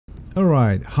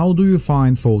Alright, how do you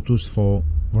find photos for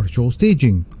virtual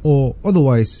staging? Or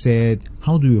otherwise said,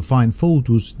 how do you find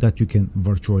photos that you can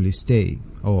virtually stay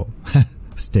or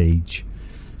stage?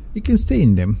 You can stay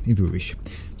in them if you wish.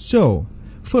 So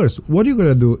first, what you're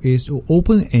gonna do is to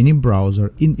open any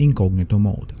browser in incognito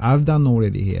mode. I've done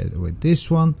already here with this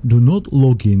one. Do not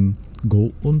log in,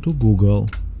 go onto Google,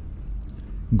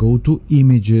 go to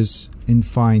images and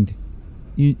find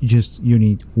you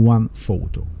need one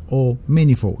photo or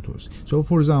many photos. So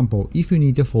for example, if you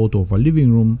need a photo of a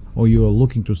living room or you are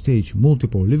looking to stage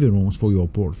multiple living rooms for your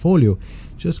portfolio,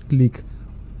 just click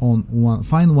on one,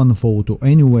 find one photo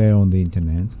anywhere on the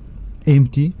internet,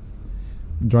 empty,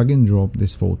 drag and drop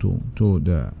this photo to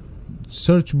the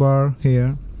search bar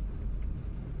here.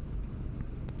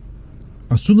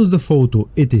 As soon as the photo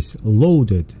it is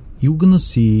loaded, you're gonna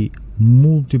see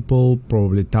multiple,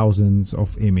 probably thousands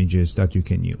of images that you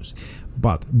can use.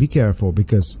 But be careful,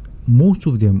 because most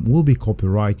of them will be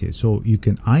copyrighted, so you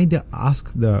can either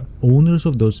ask the owners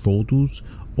of those photos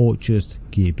or just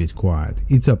keep it quiet.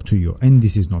 It's up to you, and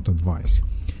this is not advice.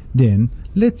 Then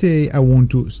let's say I want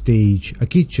to stage a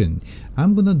kitchen.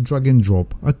 I'm gonna drag and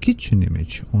drop a kitchen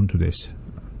image onto this,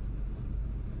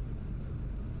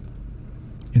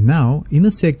 and now in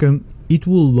a second it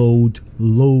will load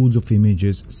loads of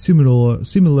images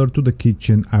similar to the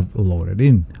kitchen I've loaded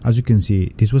in. As you can see,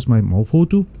 this was my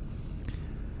photo,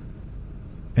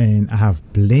 and I have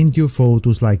plenty of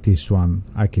photos like this one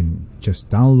I can just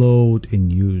download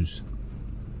and use.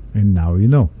 And now you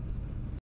know.